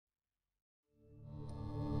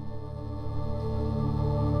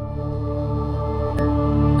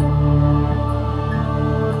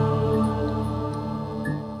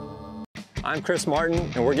I'm Chris Martin,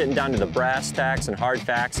 and we're getting down to the brass tacks and hard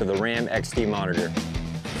facts of the R.A.M. XD monitor.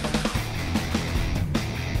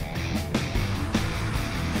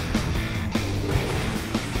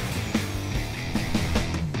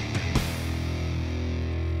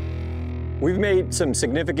 We've made some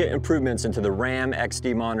significant improvements into the R.A.M.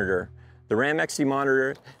 XD monitor. The R.A.M. XD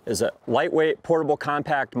monitor is a lightweight, portable,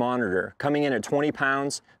 compact monitor. Coming in at 20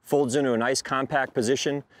 pounds, folds into a nice compact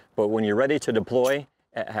position, but when you're ready to deploy,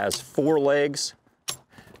 it has 4 legs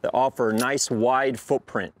that offer a nice wide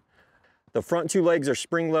footprint. The front 2 legs are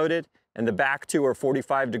spring-loaded, and the back 2 are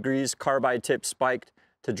 45 degrees carbide tip spiked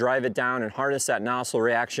to drive it down and harness that nozzle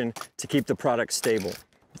reaction to keep the product stable.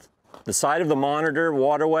 The side of the monitor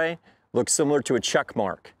waterway looks similar to a check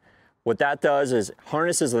mark. What that does is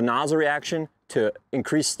harnesses the nozzle reaction to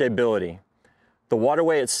increase stability. The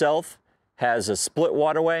waterway itself has a split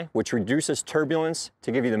waterway, which reduces turbulence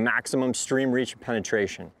to give you the maximum stream reach and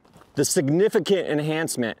penetration. The significant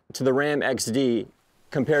enhancement to the R.A.M. XD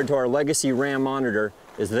compared to our legacy R.A.M. monitor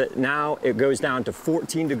is that now it goes down to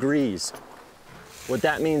 14 degrees. What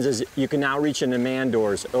that means is you can now reach into man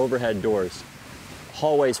doors, overhead doors,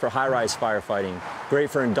 hallways for high-rise firefighting, great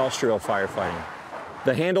for industrial firefighting.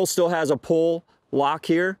 The handle still has a pull lock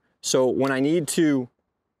here, so when I need to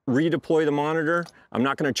redeploy the monitor, I'm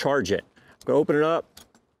not going to charge it. I'm going to open it up,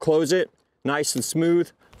 close it, nice and smooth,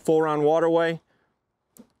 full round waterway,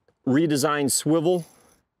 redesigned swivel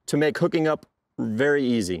to make hooking up very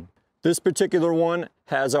easy. This particular one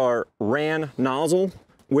has our R.A.M. nozzle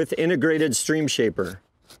with integrated stream shaper,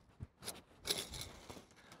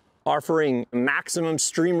 offering maximum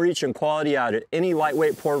stream reach and quality out of any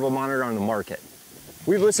lightweight portable monitor on the market.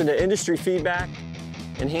 We've listened to industry feedback.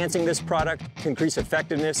 Enhancing this product to increase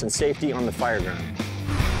effectiveness and safety on the fire ground.